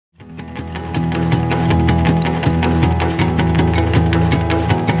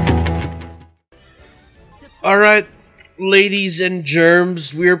Alright, ladies and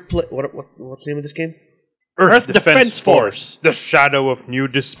germs, what's the name of this game? Earth Defense Force, the shadow of new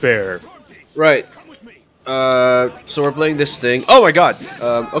despair. Right. So we're playing this thing. Oh my god!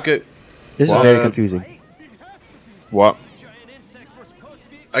 Okay. This is very confusing. What?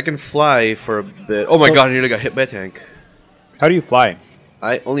 I can fly for a bit. Oh my god, I nearly got hit by a tank. How do you fly?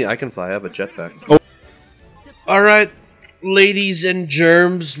 Only I can fly, I have a jetpack. Oh. Alright, ladies and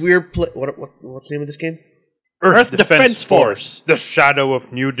germs, what's the name of this game? Earth Defense Force, the shadow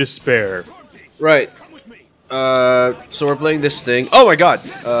of new despair. Right. So we're playing this thing. Oh my god!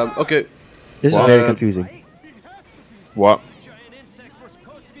 Okay. This is very confusing. What?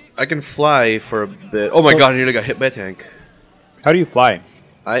 I can fly for a bit. Oh my god, I nearly got hit by a tank. How do you fly?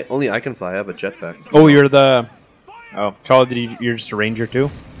 Only I can fly, I have a jetpack. Oh, you're the... Oh, Cholo, you're just a ranger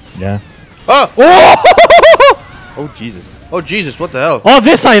too? Yeah. Oh! Oh, Jesus. Oh Jesus, what the hell? Oh,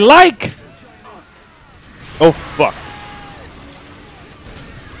 this I like! Oh, fuck.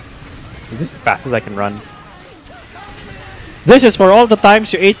 Is this the fastest I can run? This is for all the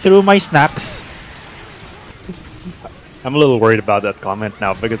times you ate through my snacks. I'm a little worried about that comment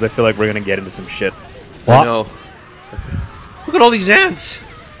now because I feel like we're gonna get into some shit. I know. Look at all these ants!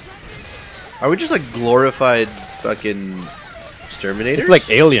 Are we just like glorified fucking exterminators? It's like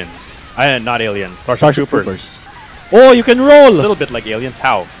aliens. Not aliens. Starship Troopers. Oh, you can roll! A little bit like aliens.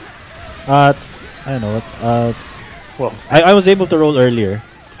 How? I don't know what. Well, I was able to roll earlier.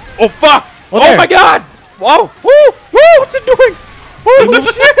 oh fuck! Oh my god! Whoa! Woo! Woo! What's it doing? Holy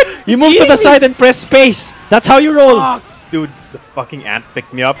shit! You move to the side and press space. That's how you roll. Fuck. Dude, the fucking ant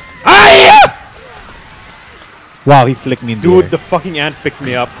picked me up. Wow, he flicked me in the Dude, air. the fucking ant picked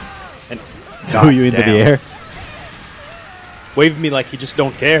me up and Threw you into the air. Waved me like he just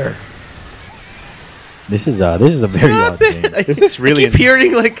don't care. This is a very odd game. This is really. I keep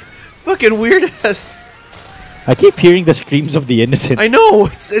hearing like fucking weird ass. I keep hearing the screams of the innocent. I know,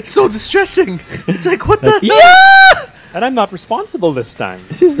 it's so distressing. It's like what the hell? Yeah! And I'm not responsible this time.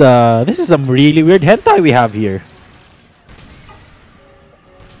 This is some really weird hentai we have here.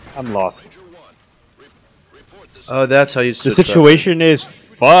 I'm lost. Oh, that's how you. The situation is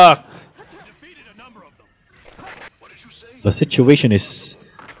fucked. The situation is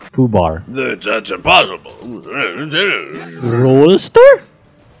foobar. That's impossible. Rollster?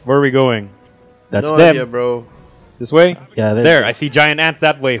 Where are we going? That's no them. idea, bro. This way? Yeah, there. I see giant ants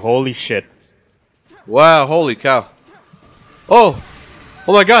that way. Holy shit! Wow, holy cow. Oh!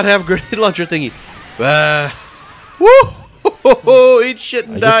 Oh my god, I have a grenade launcher thingy. Woo! Eat shit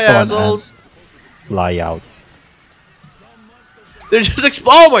and die, assholes. Fly out. They're just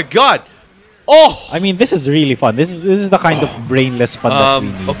oh my god! Oh! I mean, this is really fun. This is the kind of brainless fun that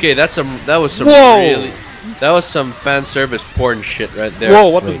we need. Okay, that was some Whoa! really... That was some fan service porn shit right there. Whoa!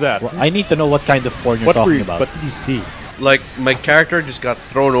 What was that? Well, I need to know what kind of porn you're talking about. What did you see? Like, my character just got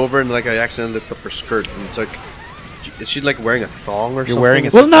thrown over and like I accidentally looked up her skirt and it's like... Is she like wearing a thong or something? Wearing a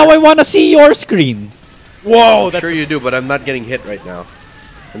well, now I want to see your screen. Whoa! I'm sure you do, but I'm not getting hit right now.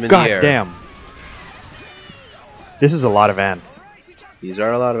 I'm in God the air. damn. This is a lot of ants. These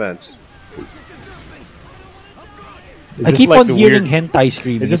are a lot of ants. I keep on hearing hentai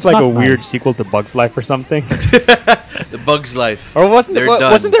screaming. Is this like a weird sequel to Bug's Life or something? The Bug's Life. Or wasn't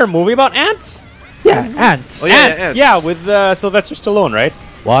there a movie about ants? Yeah, ants. Oh, yeah, ants. Yeah, with Sylvester Stallone, right?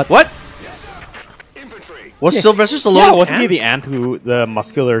 What? Was Sylvester Stallone? Yeah, wasn't he the ant who the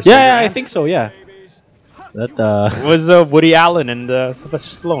muscular? Yeah, I think so. Yeah. That It was Woody Allen and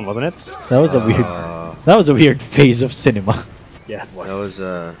Sylvester Stallone, wasn't it? that was a weird phase of cinema. Yeah, it was. That was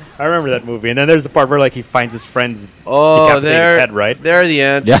I remember that movie, and then there's the part where like he finds his friend's oh, decapitated head, right? There are the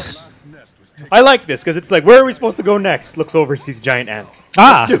ants. Yeah. I like this because it's like, where are we supposed to go next? Looks over, sees giant ants.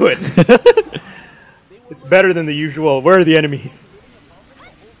 Ah, Let's do it. It's better than the usual. Where are the enemies?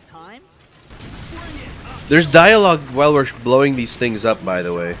 There's dialogue while we're blowing these things up, by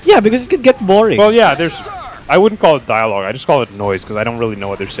the way. Yeah, because it could get boring. Well, yeah, there's. I wouldn't call it dialogue. I just call it noise because I don't really know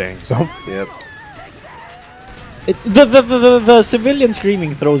what they're saying. So. Yep. The civilian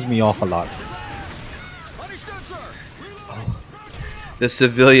screaming throws me off a lot. The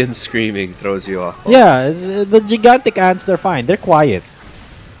civilian screaming throws you off. Yeah, the gigantic ants, they're fine. They're quiet.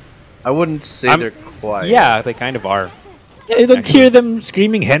 I wouldn't say they're quiet. Yeah, they kind of are. Yeah, you don't hear them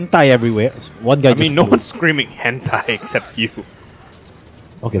screaming hentai everywhere. One guy. I mean, no one's screaming hentai except you.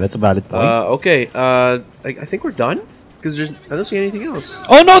 Okay, that's a valid point. Okay. I think we're done because I don't see anything else.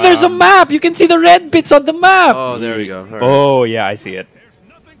 Oh no, there's a map. You can see the red bits on the map. Oh, there we go. All right. Oh yeah, I see it.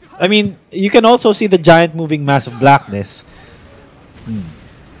 I mean, you can also see the giant moving mass of blackness.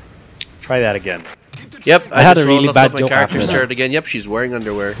 Try that again. Yep, I had just a really rolled up bad my joke character after that. start again. Yep, she's wearing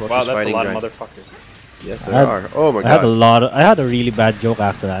underwear. Wow, that's a lot guys. of motherfuckers. Yes, there are. Oh my god. I had a really bad joke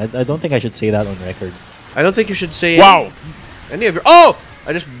after that. I don't think I should say that on record. I don't think you should say any of your. Oh!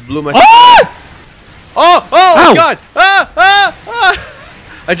 I just blew my. Ah! Oh! Oh Ow! my god!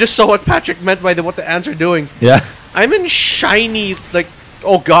 I just saw what Patrick meant by what the ants are doing. Yeah. I'm in shiny, like.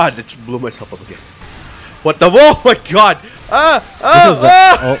 Oh god! I just blew myself up again. What the? Oh my god!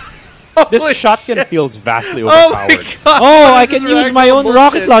 This Holy shotgun shit. feels vastly Oh overpowered. my god! Oh, What I is can this use my ragdoll own bullshit?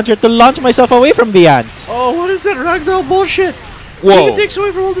 rocket launcher to launch myself away from the ants. Oh, what is that ragdoll bullshit? Whoa. It takes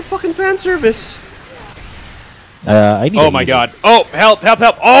away from all the fucking fan service. I need. Oh my god. Oh, help, help,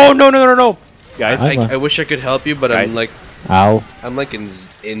 help. Oh, no, no, no, no. Guys. I wish I could help you, but Guys. Ow. I'm like in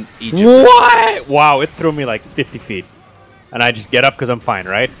Egypt. What? Wow, it threw me like 50 feet. And I just get up because I'm fine,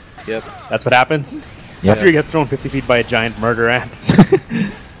 right? Yep. That's what happens? Yep. After you get thrown 50 feet by a giant murder ant.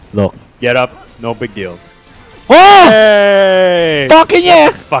 Look. Get up, no big deal. Oh! Hey! Fucking yeah!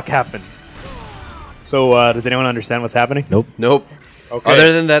 Fuck happened. So, does anyone understand what's happening? Nope. Nope. Okay.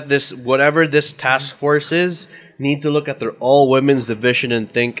 Other than that, whatever this task force is, need to look at their all women's division and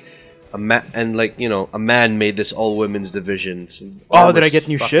think a man made this all women's division. Oh, did I get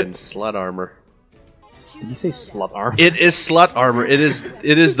new Fucking shit? Slut armor. Did you say slut arm? It is slut armor. It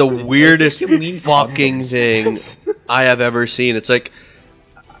is the weirdest fucking thing I have ever seen. It's like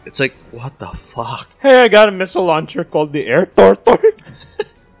what the fuck? Hey, I got a missile launcher called the Air Tortoise.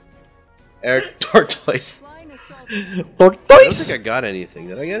 Air tortoise. I don't Tortoise! think I got anything.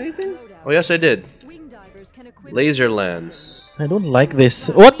 Did I get anything? Oh yes, I did. Laser lands. I don't like this.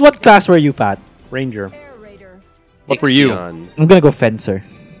 What class were you, Pat? Ranger. What were you? Ixion. I'm gonna go fencer.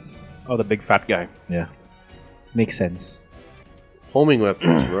 Oh, the big fat guy. Yeah. Makes sense. Homing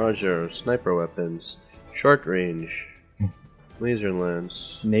weapons, Roger, sniper weapons, short range, laser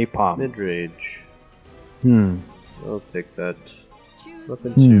lance, Napalm. mid range. I'll take that.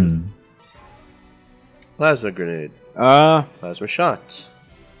 Weapon 2. Plasma grenade. Plasma shot.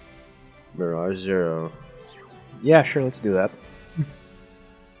 Mirage 0. Yeah, sure, let's do that.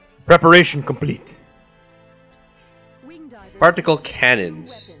 Preparation complete. Particle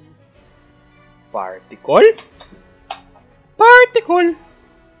cannons. Particle? Particle!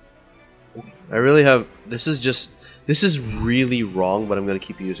 I really have. This is really wrong, but I'm gonna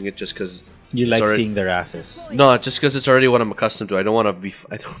keep using it just because. You like seeing their asses. No, just because it's already what I'm accustomed to. I don't want to be.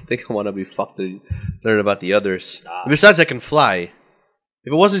 I don't think I want to be fucked to learn about the others. Besides, I can fly.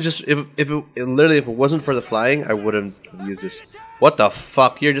 If it wasn't just if it wasn't for the flying, I wouldn't have used this. What the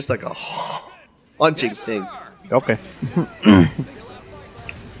fuck? You're just like a punching thing. Okay.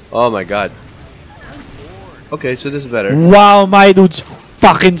 Oh my god. Okay, so this is better. Wow, my dude's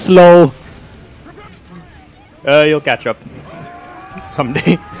fucking slow. You'll catch up.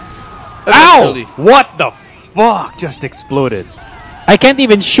 Someday. Eventually. Ow! What the fuck just exploded? I can't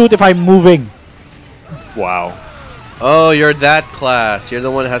even shoot if I'm moving. Wow. Oh, you're that class. You're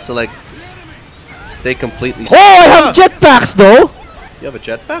the one that has to like stay completely. Oh, I have jetpacks though. You have a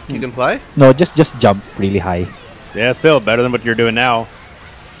jetpack? You can fly? No, just jump really high. Yeah, still better than what you're doing now.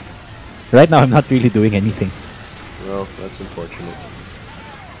 Right now, I'm not really doing anything. Well, that's unfortunate.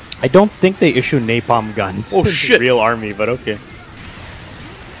 I don't think they issue napalm guns. Oh, in the shit. real army, but okay.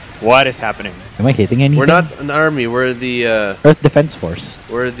 What is happening? Am I hitting anything? We're not an army. We're the Earth Defense Force.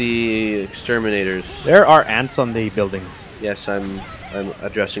 we're the exterminators. There are ants on the buildings. Yes, I'm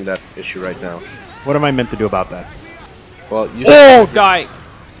addressing that issue right now. What am I meant to do about that? Well, you. Oh, die!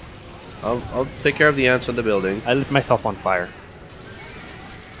 I'll take care of the ants on the building. I lit myself on fire.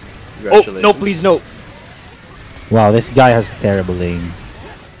 Oh, Congratulations. no, please, no. Wow, this guy has terrible aim.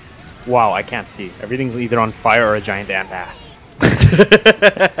 Wow, I can't see. Everything's either on fire or a giant ant ass.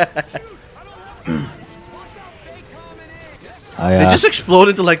 They just explode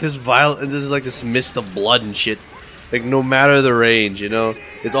into like this there's like this mist of blood and shit. Like no matter the range, you know,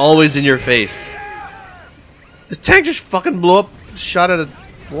 it's always in your face. This tank just fucking blew up. Shot at a.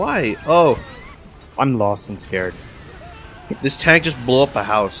 Why? Oh, I'm lost and scared. this tank just blew up a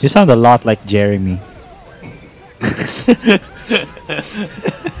house. You sound a lot like Jeremy.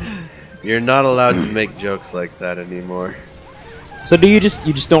 You're not allowed to make jokes like that anymore. So do you just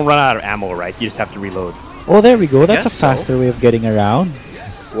don't run out of ammo, right? You just have to reload. Oh, there we go. That's a Guess so. faster way of getting around.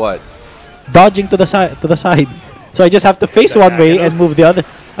 What? Dodging to the side. So I just have to face one way and move the other.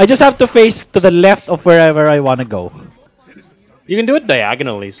 I just have to face to the left of wherever I want to go. You can do it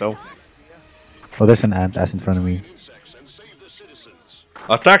diagonally, so. Oh, there's an ant ass in front of me.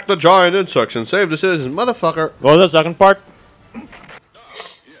 Attack the giant insects and save the citizens, motherfucker! Go to the second part.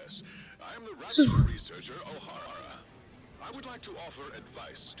 Yes, I'm the researcher O'Hara. I would like to offer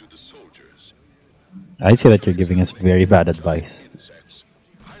advice to the soldiers. I'd say that you're giving us very bad advice. Insects.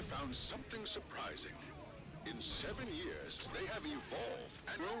 I found something surprising.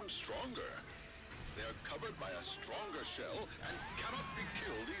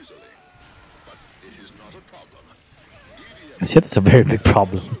 I said that's a very big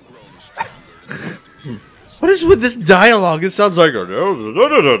problem. What is with this dialogue? It sounds like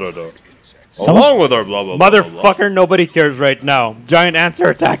no. Along with our blah blah blah. Motherfucker, nobody cares right now. Giant ants are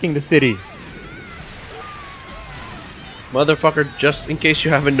attacking the city. Motherfucker, just in case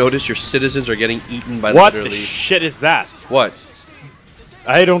you haven't noticed, your citizens are getting eaten by What literally... the shit is that? What?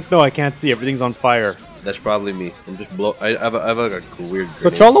 I don't know. I can't see. Everything's on fire. That's probably me. I'm just I have a weird... So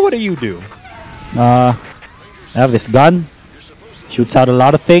grenade. Cholo, what do you do? I have this gun. Shoots out a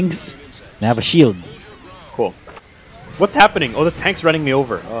lot of things. And I have a shield. Cool. What's happening? Oh, the tank's running me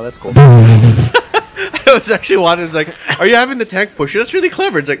over. Oh, that's cool. I was actually watching. It's like, are you having the tank push you? That's really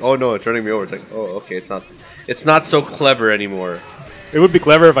clever. It's like, oh no, it's running me over. It's like, oh okay, it's not so clever anymore. It would be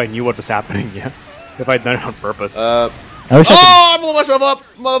clever if I knew what was happening. Yeah, if I'd done it on purpose. I wish I blew myself up,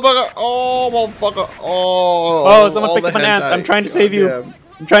 motherfucker! Oh, motherfucker! Oh, someone picked up an ant. I'm trying to save you. Damn.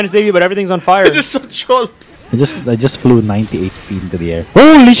 I'm trying to save you, but everything's on fire. I just saw Cholo. I just flew 98 feet into the air.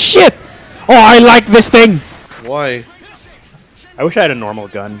 Holy shit! Oh, I like this thing! Why? I wish I had a normal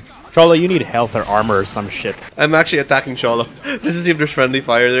gun. Cholo, you need health or armor or some shit. I'm actually attacking Cholo just to see if there's friendly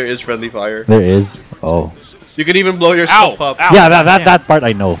fire. There is friendly fire. There is. Oh. You can even blow yourself Ow, up. ow. Yeah, that part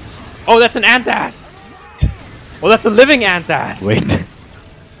I know. Oh, that's an ant ass. Well, that's a living ant ass. Wait.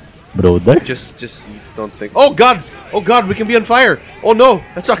 Brother? Just don't think. Oh god! Oh god! We can be on fire! Oh no!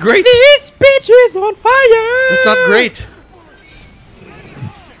 That's not great! This bitch is on fire. That's not great.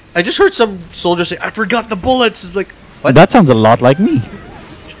 I just heard some soldier say, "I forgot the bullets." It's like, what? That sounds a lot like me.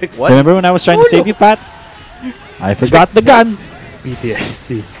 It's like, what? Remember when I was trying to save you, Pat? I forgot the gun.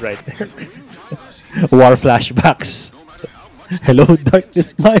 PTSD's right there. War flashbacks. Hello,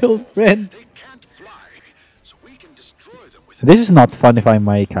 darkness, my old friend. This is not fun if I'm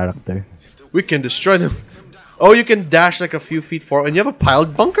my character. We can destroy them. Oh, you can dash like a few feet forward, and you have a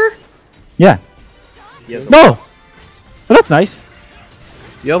piled bunker? Yeah. Yes. No! Well, that's nice.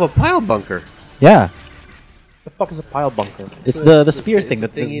 You have a piled bunker. Yeah. What the fuck is a pile bunker? It's the spear thing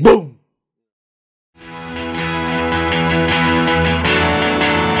that thingy just boom!